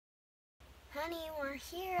Honey, we're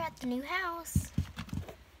here at the new house.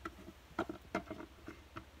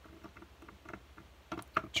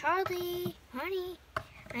 Charlie, honey,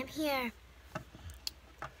 I'm here.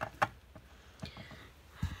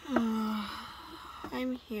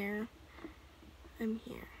 I'm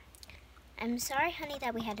here. I'm sorry, honey,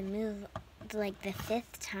 that we had to move like the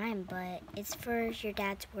 5th time, but it's for your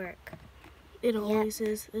dad's work. It always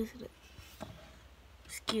is, isn't it?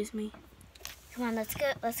 Excuse me. Come on, let's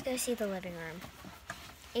go see the living room.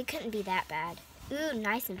 It couldn't be that bad. Ooh,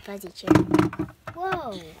 nice and fuzzy chair.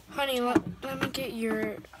 Whoa. Honey, let me get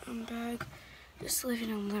your bag. Just leave it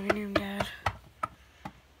in the living room, Dad.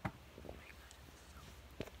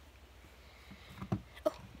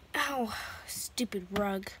 Oh, ow. Stupid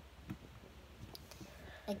rug.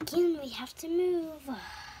 Again, we have to move.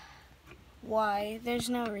 Why? There's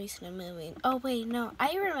no reason to moving. Oh, wait, no.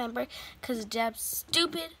 I remember, because of Dad's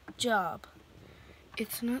stupid job.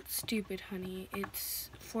 It's not stupid, honey. It's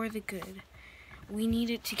for the good. We need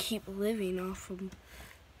it to keep living off of,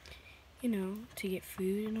 to get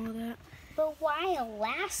food and all that. But why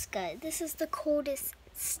Alaska? This is the coldest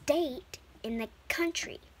state in the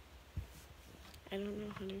country. I don't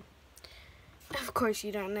know, honey. Of course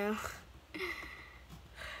you don't know.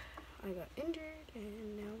 I got injured,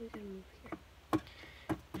 and now we gotta move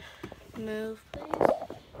here. Move, please.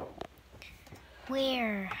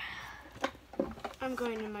 Where? I'm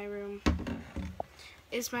going to my room.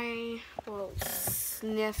 Is my,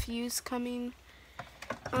 nephew's coming?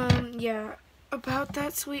 Yeah. About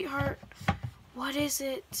that, sweetheart. What is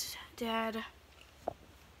it, Dad?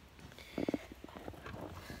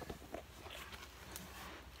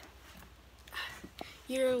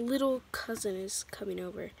 Your little cousin is coming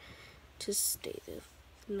over to stay the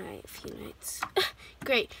night, a few nights.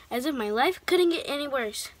 Great. As if my life couldn't get any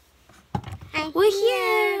worse. We're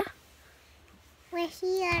here. We're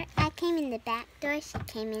here. I came in the back door. She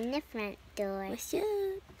came in the front door. What's up?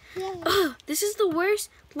 Yay. Oh, this is the worst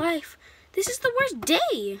life. This is the worst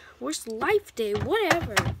day. Worst life day.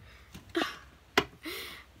 Whatever.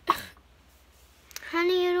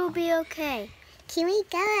 Honey, it'll be okay. Can we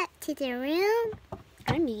go up to the room?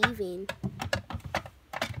 I'm leaving.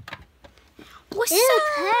 What's Ooh,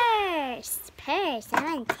 up? Purse. I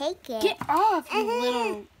want to take it. Get off, you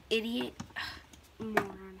little idiot.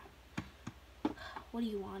 Moron. What do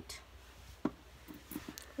you want?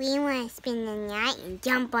 We want to spend the night and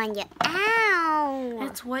jump on you. Ow!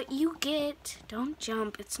 That's what you get. Don't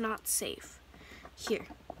jump. It's not safe. Here.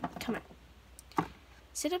 Come on.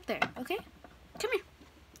 Sit up there, okay? Come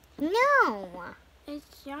here. No. As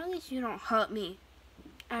long as you don't hurt me.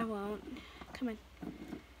 I won't. Come on.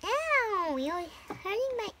 Ow! You're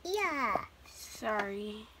hurting my ear.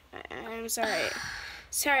 Sorry. I'm sorry.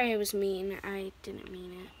 Sorry I was mean. I didn't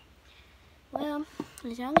mean it. Well,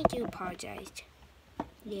 as long as you apologized.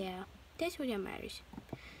 Yeah, that's what matters.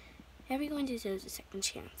 Everyone deserves a second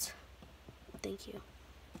chance. Thank you.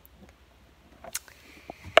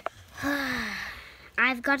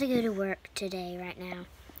 I've got to go to work today right now.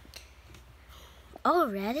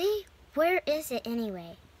 Already? Where is it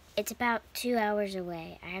anyway? It's about 2 hours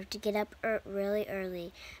away. I have to get up really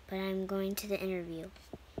early, but I'm going to the interview.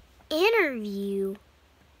 Interview?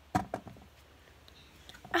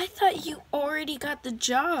 I thought you already got the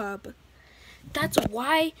job. That's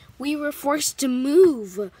why we were forced to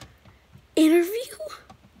move. Interview?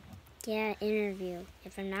 Yeah, interview.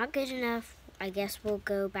 If I'm not good enough, I guess we'll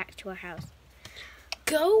go back to our house.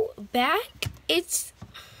 Go back?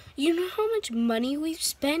 You know how much money we've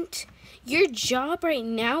spent? Your job right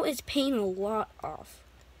now is paying a lot off.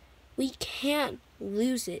 We can't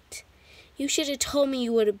lose it. You should have told me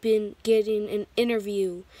you would have been getting an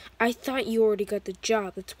interview. I thought you already got the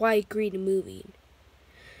job. That's why I agreed to moving.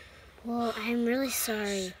 Well, I'm really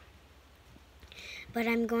sorry. But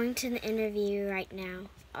I'm going to the interview right now.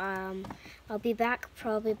 I'll be back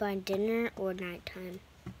probably by dinner or nighttime.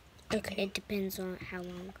 Okay. It depends on how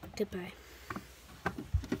long. Goodbye.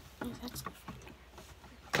 Oh, that's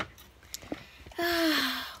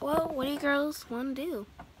well, what do you girls want to do?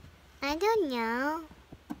 I don't know.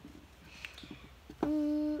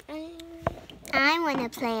 I want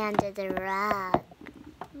to play under the rug.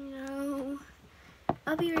 No.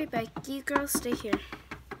 I'll be right back. You girls stay here.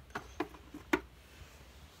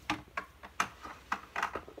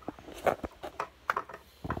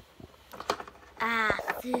 Ah,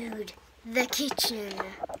 food. The kitchen.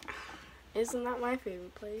 Isn't that my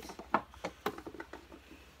favorite place?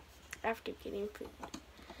 After getting food.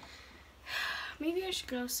 Maybe I should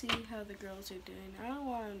go see how the girls are doing. I don't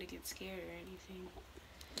want them to get scared or anything.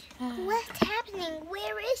 What's happening?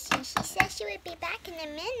 Where is she? She said she would be back in a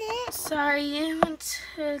minute. Sorry, I went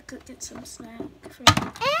to go get some snack for you.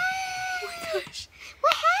 Ah! Oh my gosh.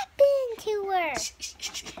 What happened to her?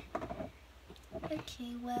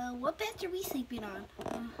 Okay, well, what beds are we sleeping on?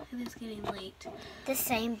 It is getting late. The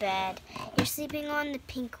same bed. You're sleeping on the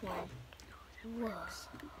pink one. Whoa.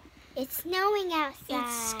 It's snowing outside.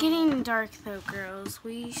 It's getting dark though, girls.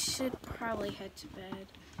 We should probably head to bed.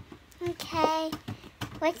 Okay.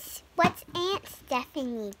 What's Aunt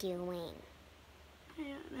Stephanie doing? I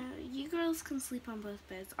don't know. You girls can sleep on both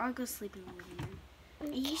beds. I'll go sleep in the living room.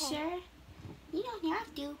 Okay. Are you sure? You don't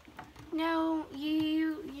have to. No,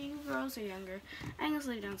 you girls are younger. I'm gonna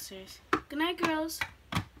sleep downstairs. Good night, girls.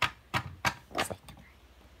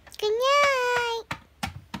 Good night.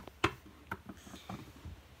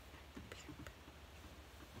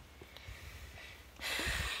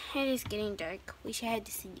 It is getting dark. We should head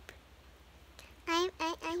to sleep. I'm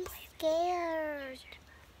scared.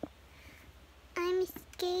 I'm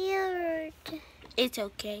scared. It's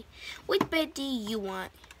okay. Which bed do you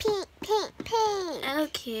want? Pink, pink, pink.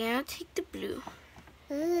 Okay, I'll take the blue.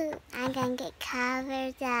 Ooh, I'm gonna get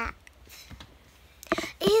covered up.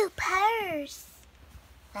 Ew, purse.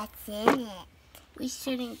 What's in it? We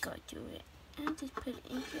shouldn't go through it. I'll just put it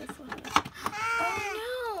in here for her.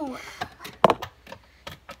 Oh no!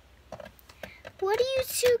 What are you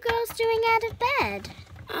two girls doing out of bed?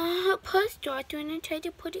 Post daughter and I tried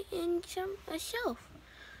to put it in a shelf.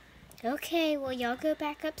 Okay, well y'all go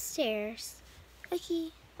back upstairs. Okay.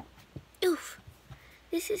 Oof.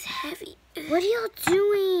 This is heavy. What are y'all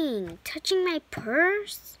doing? Touching my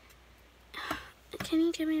purse? Can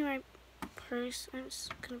you give me my purse? I'm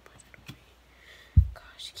just gonna put it away.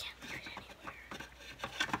 Gosh, I can't leave it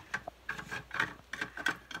anywhere.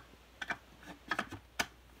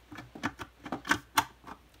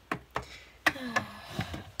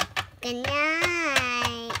 Good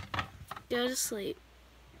night. Go to sleep.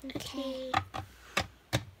 Okay.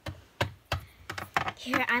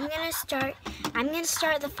 Here, I'm gonna start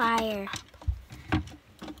the fire.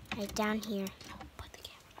 Right down here. Put the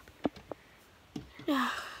camera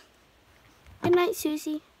up. Good night,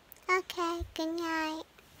 Susie. Okay, good night.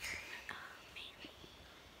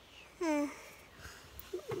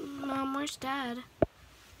 Mom, where's Dad?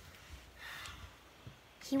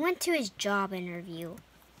 He went to his job interview.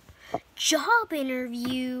 Job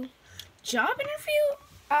interview? Job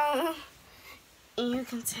interview? You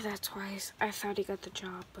can say that twice. I thought he got the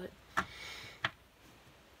job, but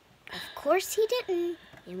Of course he didn't.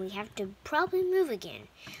 And we have to probably move again.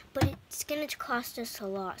 But it's gonna cost us a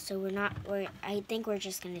lot, so I think we're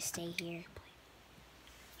just gonna stay here.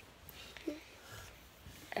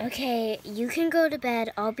 Okay, you can go to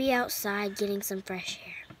bed. I'll be outside getting some fresh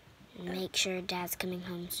air. Make sure Dad's coming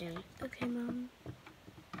home soon. okay, Mom.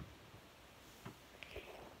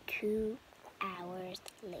 2 hours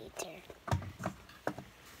later.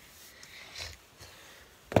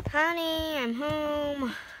 Honey, I'm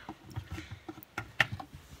home.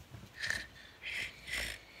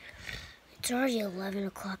 It's already 11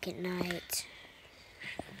 o'clock at night.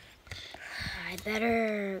 I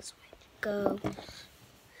better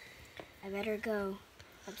go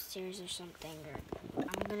upstairs or something, or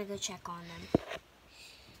I'm gonna go check on them.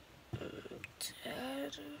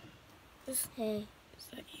 Dad, Hey. is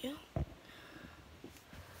that you?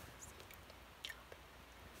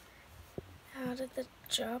 How did the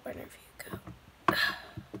job interview go?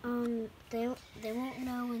 They won't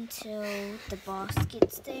know until the boss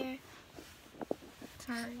gets there.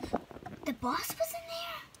 Sorry. The boss was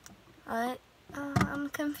in What? I'm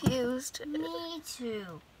confused. there? Me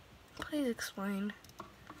too. Please explain.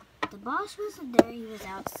 The boss wasn't there. He was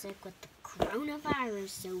out sick with the coronavirus,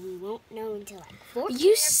 so we won't know until like 14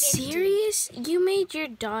 You or 15. serious? You made your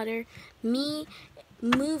daughter, me,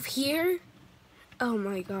 move here? Oh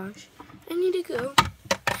my gosh. I need to go.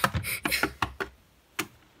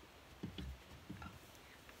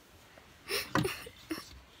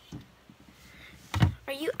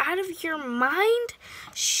 Are you out of your mind?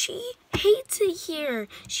 She hates it here.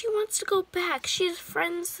 She wants to go back. She has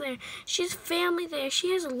friends there. She has family there.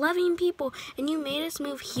 She has loving people. And you made us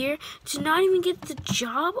move here to not even get the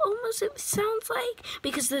job, almost, it sounds like.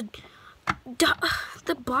 Because the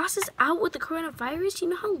boss is out with the coronavirus. You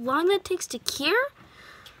know how long that takes to cure?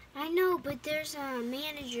 I know, but there's a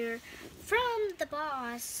manager from the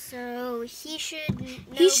boss, so he should know.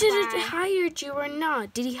 He should have hired you or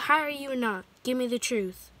not. Did he hire you or not? Give me the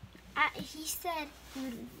truth. He said he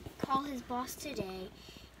would call his boss today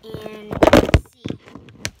and see.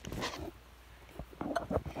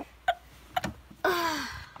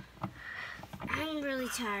 I'm really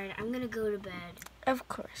tired. I'm gonna go to bed. Of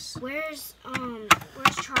course. Where's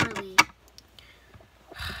Charlie?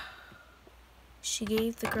 She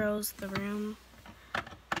gave the girls the room.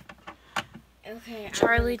 Okay.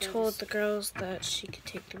 Charlie told the girls that she could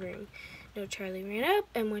take the room. No, Charlie ran up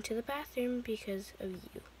and went to the bathroom because of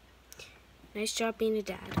you. Nice job being a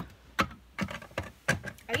dad.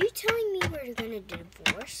 Are you telling me we're gonna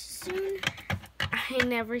divorce soon? I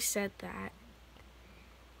never said that.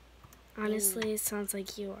 Honestly, it sounds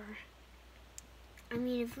like you are. I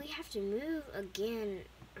mean, if we have to move again,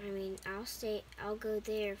 I mean, I'll go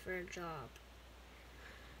there for a job.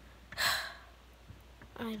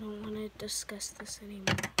 I don't want to discuss this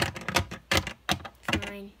anymore.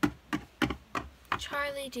 Fine.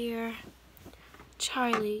 Charlie, dear.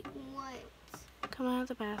 Charlie, What? come out of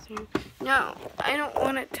the bathroom. No, I don't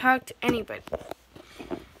want to talk to anybody.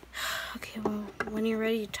 Okay, well, when you're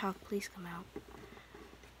ready to talk, please come out.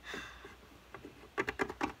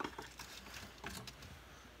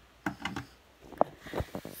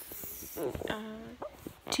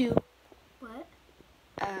 Two. What?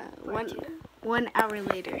 1 hour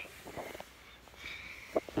later.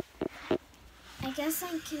 I guess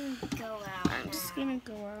I can go out. I'm now. just gonna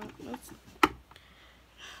go out.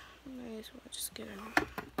 Might as well just get out.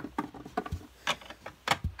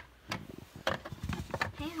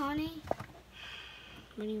 Hey, honey.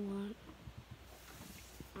 What do you want?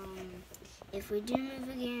 If we do move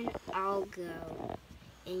again, I'll go.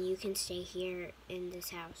 And you can stay here in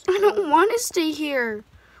this house. I don't want to stay here.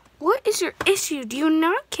 What is your issue? Do you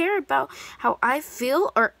not care about how I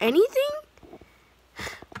feel or anything?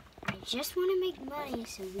 I just want to make money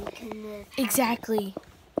so we can live happy. Exactly.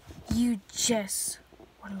 You just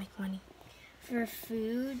want to make money. For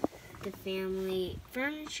food, the family,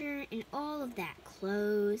 furniture, and all of that.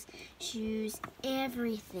 Clothes, shoes,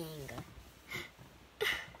 everything.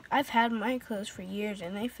 I've had my clothes for years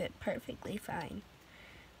and they fit perfectly fine.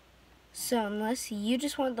 So unless you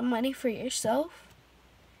just want the money for yourself,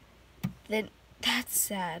 then that's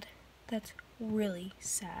sad. That's really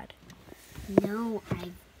sad. No,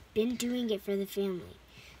 I've been doing it for the family.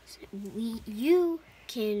 You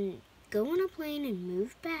can go on a plane and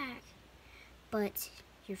move back, but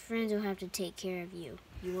your friends will have to take care of you.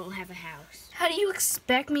 You won't have a house. How do you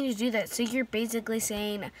expect me to do that? So you're basically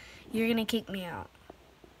saying you're going to kick me out.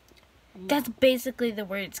 No. That's basically the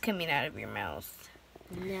words coming out of your mouth.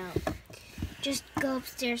 No. Just go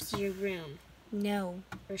upstairs to your room. No.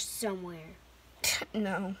 Or somewhere.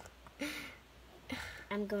 No.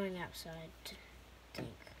 I'm going outside to think.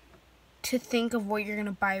 To think of what you're going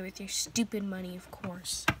to buy with your stupid money, of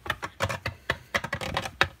course.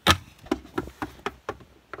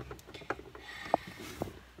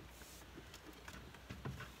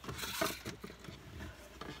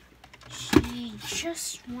 She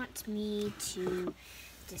just wants me to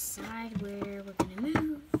decide where we're going to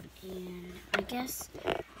move, and I guess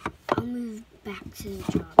I'll move back to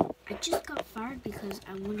the job. I just got fired because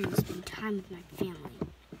I wanted to spend time with my family.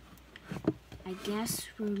 I guess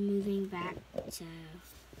we're moving back to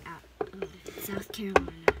South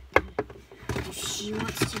Carolina. If she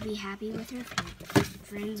wants to be happy with her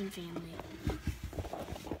friends and family.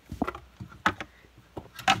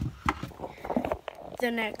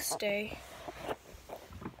 The next day.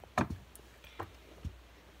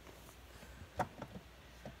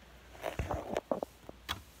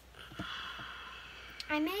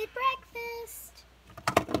 I made breakfast.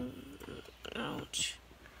 Ouch.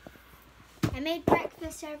 I made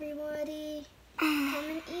breakfast, everybody. Come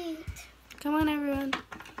and eat. Come on, everyone.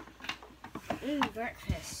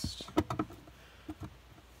 Breakfast.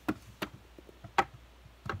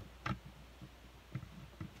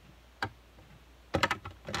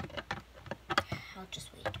 I'll just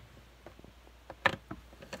wait.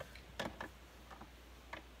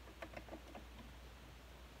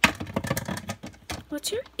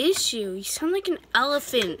 What's your issue? You sound like an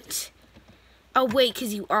elephant. Oh, wait,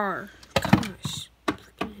 because you are. Gosh,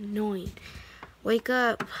 freaking annoying. Wake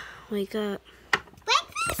up. Wake up.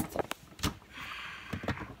 Breakfast!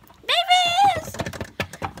 Breakfast!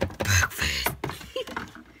 Breakfast!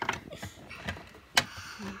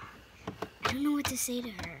 I don't know what to say to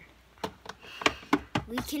her.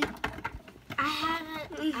 We can... I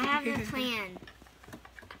have a plan.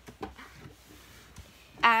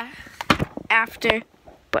 After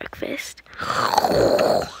breakfast.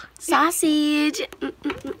 Sausage.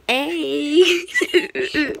 Egg.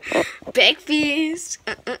 Breakfast.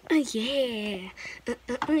 Yeah.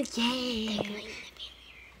 Yeah.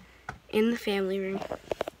 In the family room.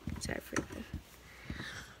 Sorry for that.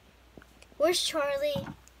 Where's Charlie?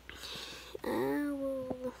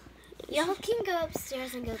 Well, Y'all can go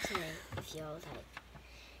upstairs and go play if y'all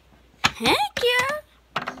like. Heck yeah!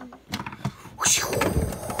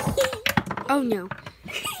 Oh no.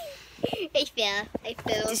 I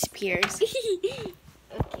fell. Disappears. Okay.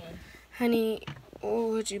 Honey,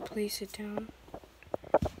 would you please sit down?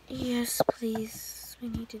 Yes, please. We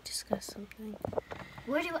need to discuss something.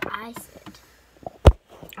 Where do I sit?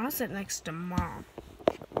 I'll sit next to Mom.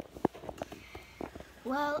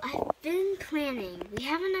 Well, I've been planning. We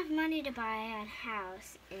have enough money to buy a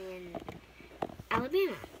house in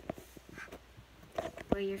Alabama,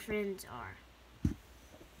 where your friends are.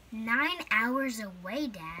 9 hours away,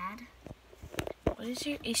 Dad. What is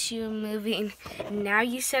your issue in moving? Now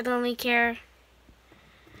you suddenly care?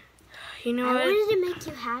 You know I what? wanted to make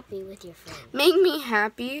you happy with your friends. Make me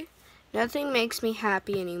happy? Nothing makes me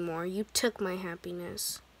happy anymore. You took my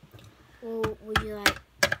happiness. Well, would you like...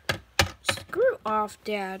 Screw off,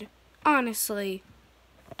 Dad. Honestly.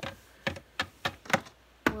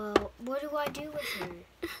 Well, what do I do with her?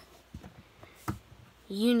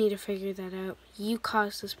 You need to figure that out. You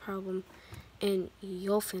caused this problem, and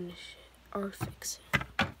you'll finish it or fix it.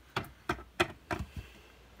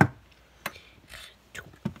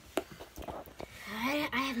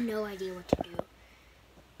 I have no idea what to do.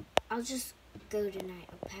 I'll just go tonight.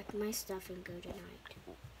 I'll pack my stuff and go tonight.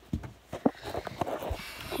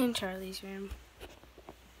 In Charlie's room.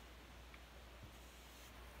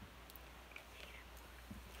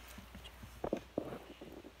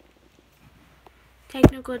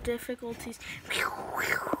 Technical difficulties.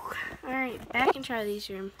 Alright, back in Charlie's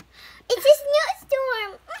room. It's a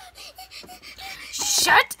snowstorm!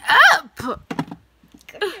 Shut up!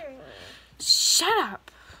 Shut up,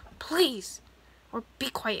 please, or be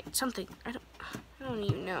quiet. Something. I don't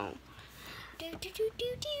even know. Do, do, do,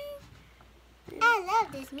 do, do. I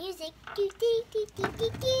love this music. Do, do, do, do, do,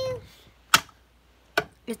 do.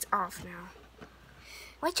 It's off now.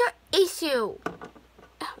 What's your issue?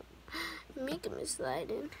 Make him slide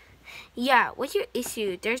in. Yeah, what's your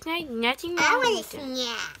issue? There's nothing wrong with it.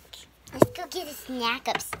 Snack. Let's go get a snack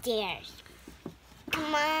upstairs.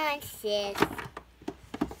 Come on, sis.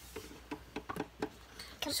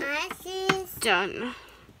 Come on, sis. Done.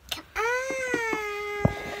 Come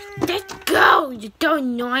on. Let's go. You're so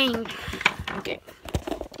annoying. Okay.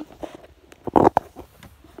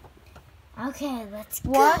 Okay, let's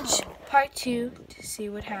go. Watch part 2 to see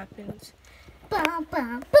what happens. Bum,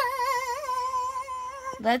 bum, bum.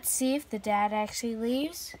 Let's see if the dad actually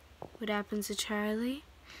leaves. What happens to Charlie?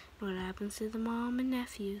 What happens to the mom and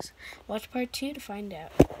nephews? Watch part 2 to find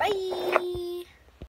out. Bye!